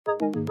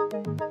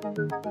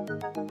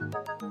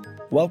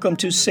Welcome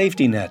to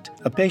Safety Net,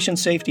 a patient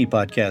safety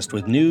podcast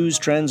with news,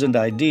 trends, and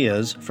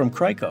ideas from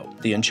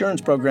CRICO, the insurance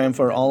program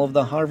for all of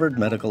the Harvard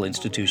medical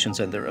institutions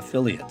and their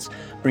affiliates,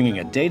 bringing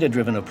a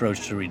data-driven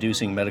approach to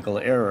reducing medical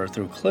error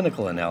through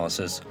clinical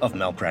analysis of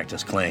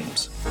malpractice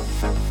claims.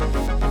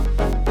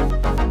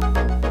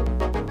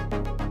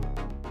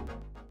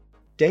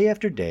 Day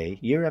after day,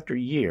 year after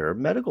year,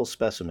 medical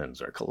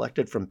specimens are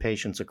collected from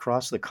patients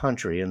across the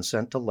country and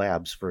sent to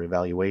labs for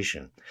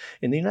evaluation.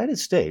 In the United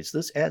States,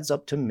 this adds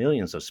up to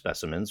millions of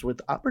specimens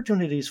with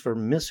opportunities for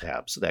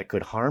mishaps that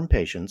could harm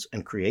patients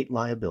and create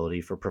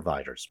liability for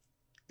providers.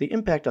 The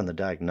impact on the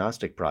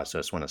diagnostic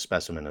process when a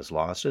specimen is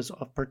lost is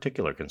of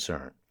particular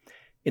concern.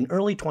 In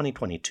early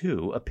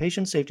 2022, a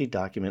patient safety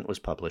document was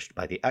published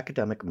by the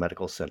Academic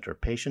Medical Center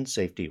Patient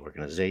Safety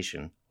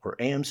Organization, or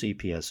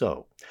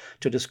AMC-PSO,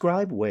 to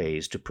describe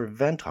ways to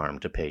prevent harm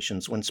to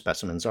patients when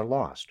specimens are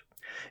lost.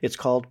 It's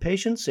called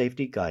Patient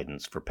Safety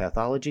Guidance for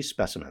Pathology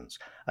Specimens,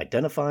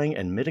 Identifying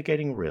and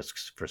Mitigating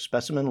Risks for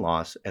Specimen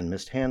Loss and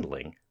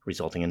Mishandling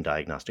Resulting in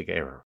Diagnostic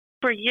Error.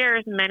 For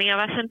years, many of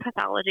us in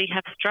pathology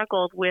have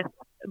struggled with,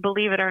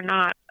 believe it or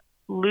not,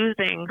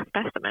 losing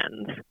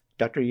specimens.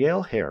 Dr.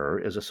 Yael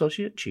Harrer is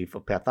Associate Chief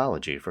of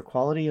Pathology for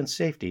Quality and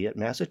Safety at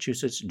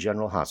Massachusetts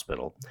General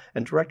Hospital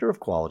and Director of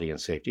Quality and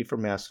Safety for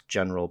Mass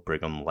General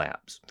Brigham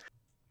Labs.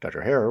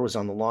 Dr. Harrer was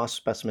on the Lost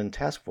Specimen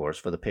Task Force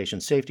for the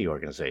Patient Safety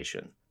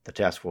Organization. The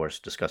task force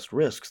discussed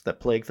risks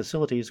that plague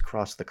facilities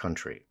across the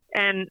country.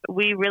 And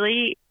we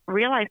really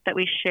realized that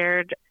we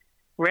shared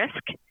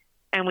risk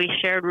and we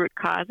shared root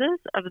causes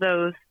of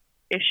those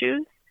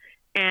issues.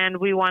 And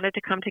we wanted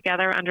to come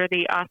together under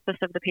the auspice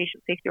of the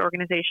Patient Safety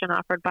Organization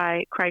offered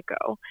by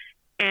CRICO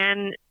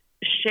and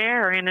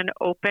share in an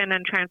open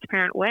and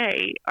transparent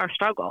way our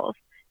struggles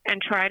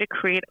and try to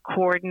create a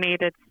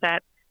coordinated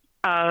set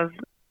of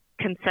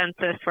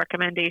consensus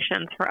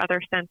recommendations for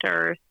other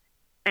centers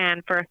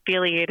and for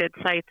affiliated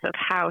sites of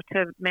how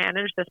to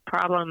manage this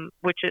problem,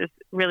 which is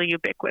really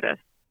ubiquitous.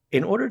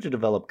 In order to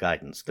develop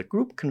guidance, the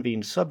group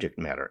convened subject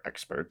matter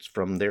experts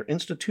from their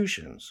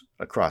institutions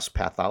across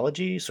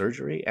pathology,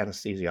 surgery,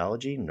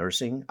 anesthesiology,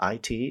 nursing,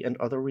 IT, and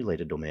other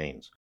related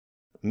domains.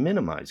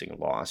 Minimizing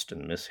lost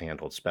and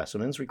mishandled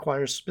specimens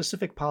requires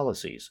specific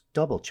policies,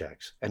 double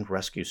checks, and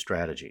rescue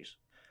strategies.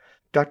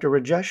 Dr.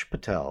 Rajesh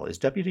Patel is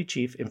Deputy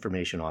Chief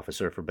Information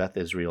Officer for Beth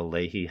Israel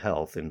Lahey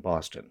Health in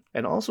Boston,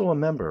 and also a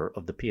member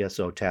of the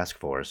PSO Task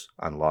Force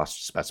on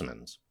Lost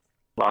Specimens.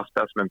 Lost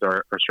specimens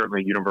are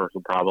certainly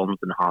universal problems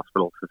in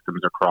hospital systems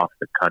across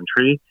the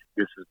country.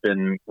 This has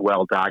been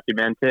well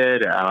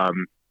documented.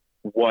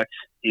 What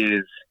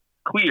is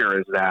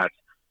clear is that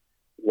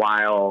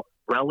while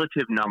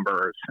relative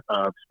numbers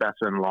of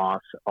specimen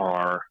loss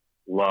are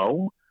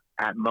low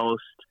at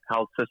most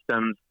health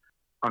systems,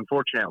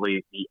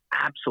 unfortunately, the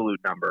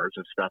absolute numbers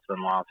of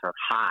specimen loss are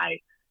high,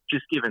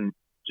 just given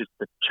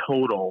the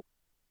total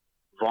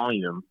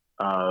volume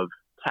of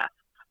tests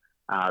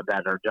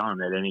that are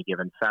done at any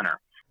given center.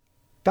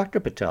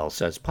 Dr. Patel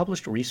says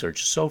published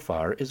research so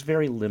far is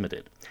very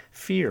limited.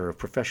 Fear of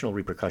professional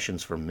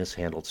repercussions for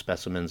mishandled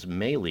specimens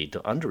may lead to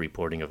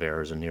underreporting of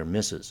errors and near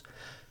misses.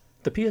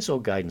 The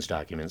PSO guidance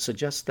document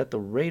suggests that the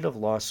rate of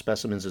lost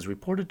specimens is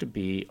reported to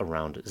be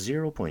around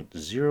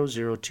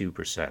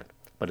 0.002%,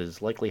 but it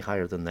is likely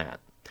higher than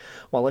that.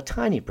 While a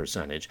tiny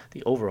percentage,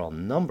 the overall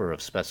number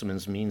of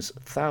specimens means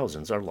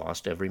thousands are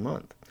lost every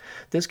month.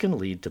 This can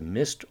lead to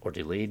missed or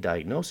delayed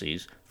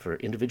diagnoses for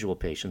individual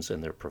patients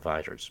and their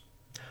providers.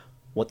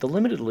 What the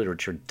limited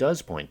literature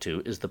does point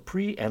to is the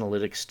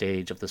pre-analytic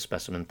stage of the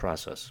specimen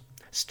process.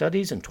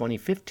 Studies in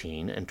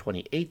 2015 and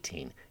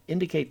 2018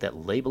 indicate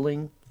that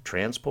labeling,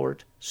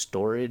 transport,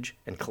 storage,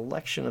 and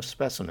collection of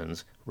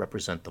specimens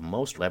represent the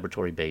most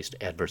laboratory-based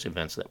adverse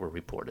events that were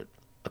reported.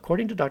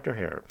 According to Dr.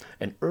 Harrer,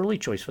 an early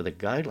choice for the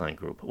guideline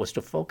group was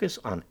to focus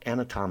on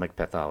anatomic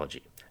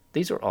pathology.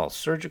 These are all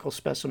surgical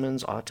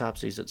specimens,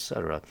 autopsies,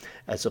 etc.,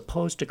 as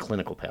opposed to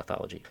clinical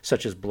pathology,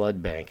 such as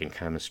blood bank and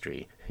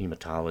chemistry,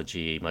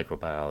 hematology,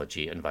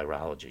 microbiology, and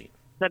virology.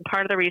 Then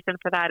part of the reason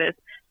for that is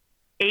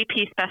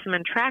AP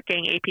specimen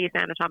tracking, AP is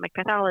anatomic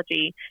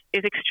pathology,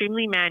 is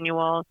extremely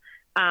manual,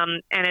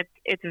 and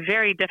it's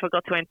very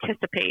difficult to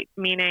anticipate,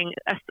 meaning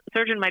a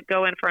surgeon might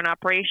go in for an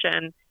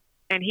operation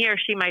and he or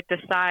she might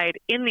decide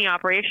in the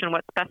operation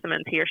what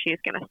specimens he or she is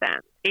going to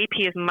send. AP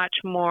is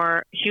much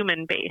more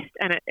human-based,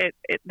 and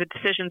the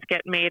decisions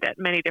get made at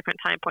many different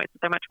time points.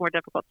 They're much more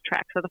difficult to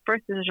track. So the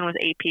first decision was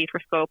AP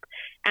for scope,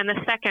 and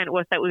the second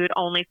was that we would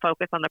only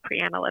focus on the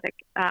pre-analytic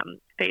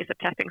phase of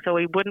testing. So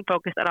we wouldn't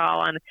focus at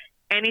all on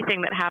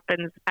anything that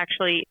happens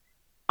actually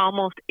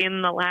almost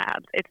in the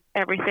labs. It's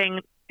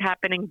everything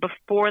happening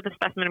before the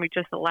specimen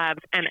reaches the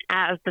labs and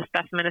as the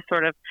specimen is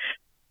sort of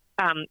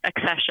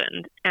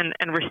accessioned and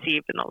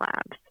received in the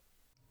labs.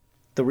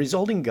 The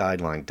resulting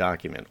guideline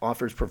document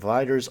offers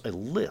providers a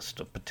list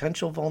of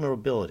potential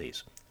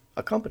vulnerabilities,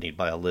 accompanied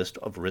by a list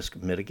of risk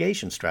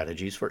mitigation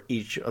strategies for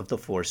each of the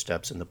 4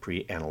 steps in the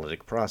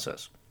pre-analytic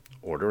process: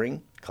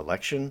 ordering,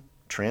 collection,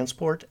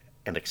 transport,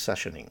 and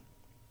accessioning.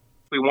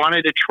 We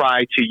wanted to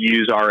try to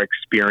use our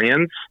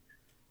experience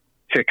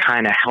to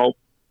kind of help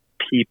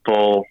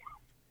people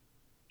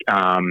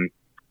kind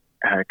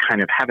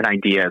of have an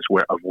idea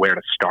of where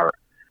to start.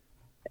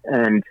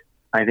 And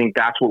I think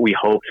that's what we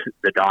hoped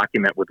the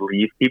document would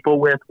leave people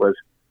with, was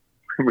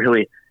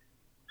really,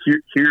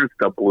 here's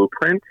the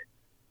blueprint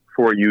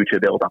for you to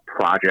build a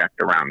project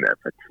around this,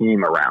 a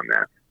team around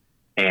this,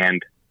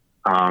 and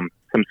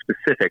some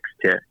specifics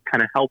to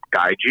kind of help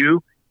guide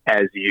you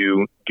as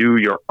you do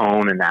your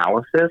own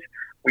analysis.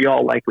 We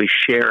all likely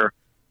share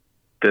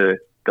the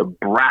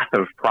breadth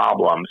of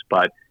problems,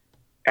 but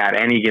at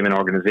any given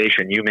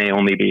organization, you may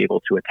only be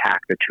able to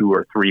attack the 2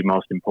 or 3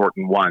 most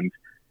important ones.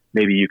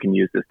 Maybe you can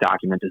use this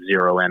document to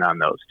zero in on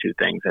those 2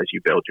 things as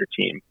you build your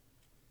team.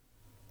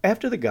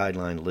 After the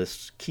guideline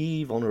lists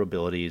key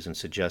vulnerabilities and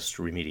suggests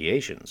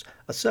remediations,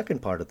 a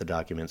second part of the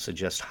document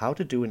suggests how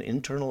to do an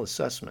internal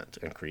assessment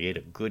and create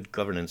a good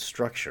governance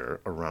structure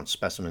around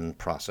specimen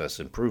process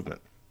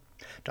improvement.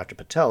 Dr.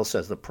 Patel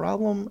says the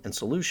problem and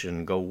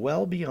solution go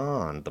well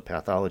beyond the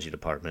pathology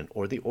department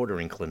or the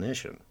ordering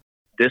clinician.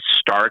 This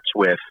starts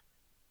with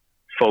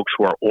folks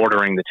who are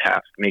ordering the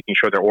test, making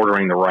sure they're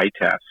ordering the right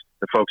test.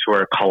 The folks who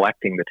are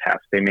collecting the test,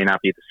 they may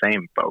not be the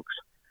same folks.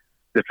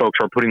 The folks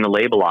who are putting the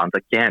label on,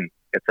 again,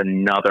 it's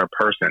another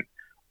person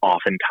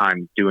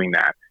oftentimes doing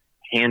that,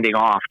 handing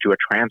off to a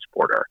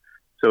transporter.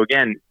 So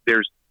again,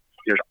 there's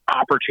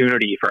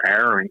opportunity for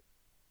error in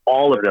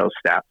all of those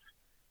steps,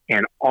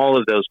 and all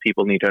of those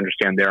people need to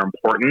understand their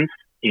importance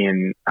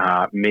in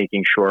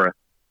making sure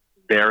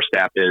their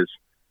step is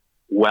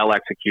well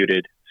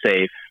executed,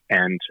 safe,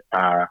 and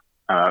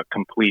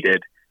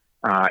completed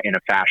in a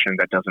fashion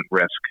that doesn't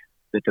risk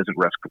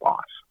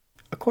loss.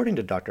 According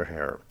to Dr.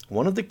 Hare,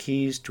 one of the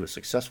keys to a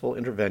successful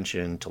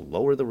intervention to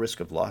lower the risk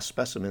of lost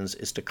specimens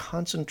is to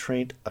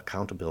concentrate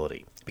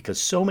accountability, because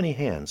so many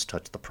hands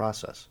touch the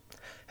process.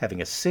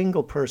 Having a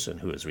single person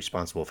who is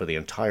responsible for the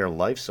entire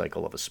life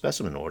cycle of a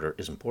specimen order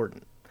is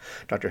important.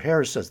 Dr.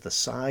 Hare says the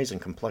size and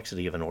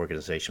complexity of an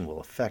organization will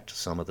affect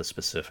some of the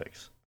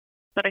specifics.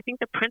 But I think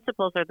the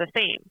principles are the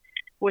same,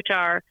 which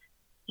are,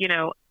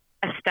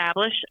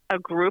 establish a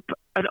group,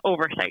 an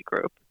oversight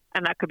group.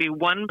 And that could be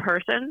one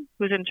person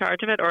who's in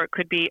charge of it, or it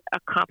could be a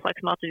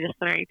complex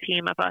multidisciplinary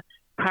team of a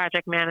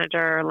project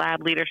manager,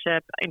 lab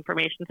leadership,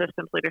 information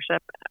systems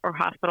leadership, or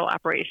hospital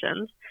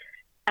operations.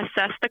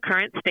 Assess the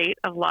current state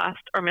of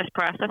lost or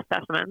misprocessed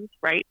specimens,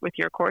 right, with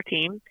your core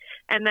team,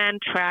 and then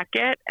track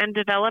it and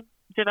develop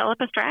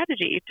a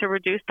strategy to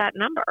reduce that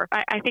number.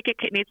 I think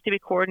it needs to be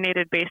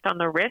coordinated based on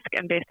the risk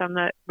and based on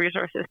the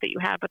resources that you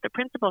have, but the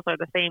principles are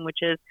the same,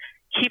 which is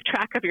keep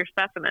track of your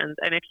specimens,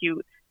 and if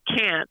you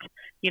can't,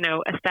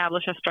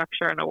 establish a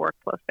structure and a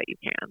workflow that you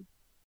can.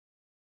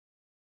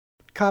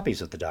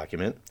 Copies of the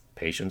document,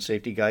 Patient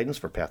Safety Guidance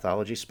for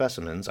Pathology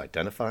Specimens,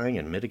 Identifying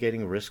and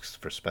Mitigating Risks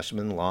for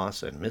Specimen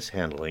Loss and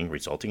Mishandling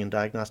Resulting in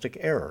Diagnostic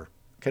Error,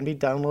 can be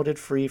downloaded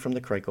free from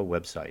the CRICO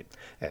website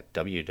at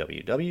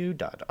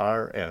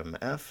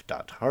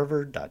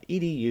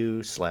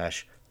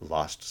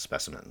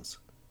www.rmf.harvard.edu/lostspecimens.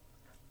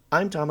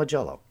 I'm Tom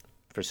Agello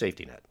for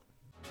SafetyNet.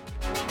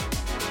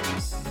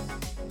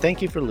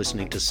 Thank you for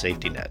listening to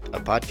SafetyNet, a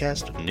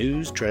podcast of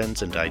news,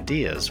 trends, and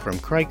ideas from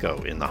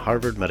CRICO in the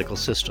Harvard Medical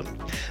System.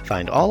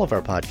 Find all of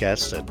our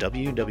podcasts at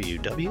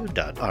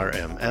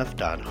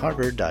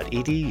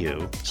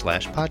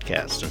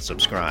www.rmf.harvard.edu/podcast and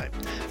subscribe.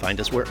 Find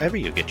us wherever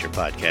you get your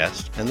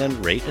podcast, and then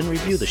rate and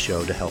review the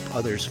show to help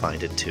others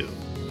find it too.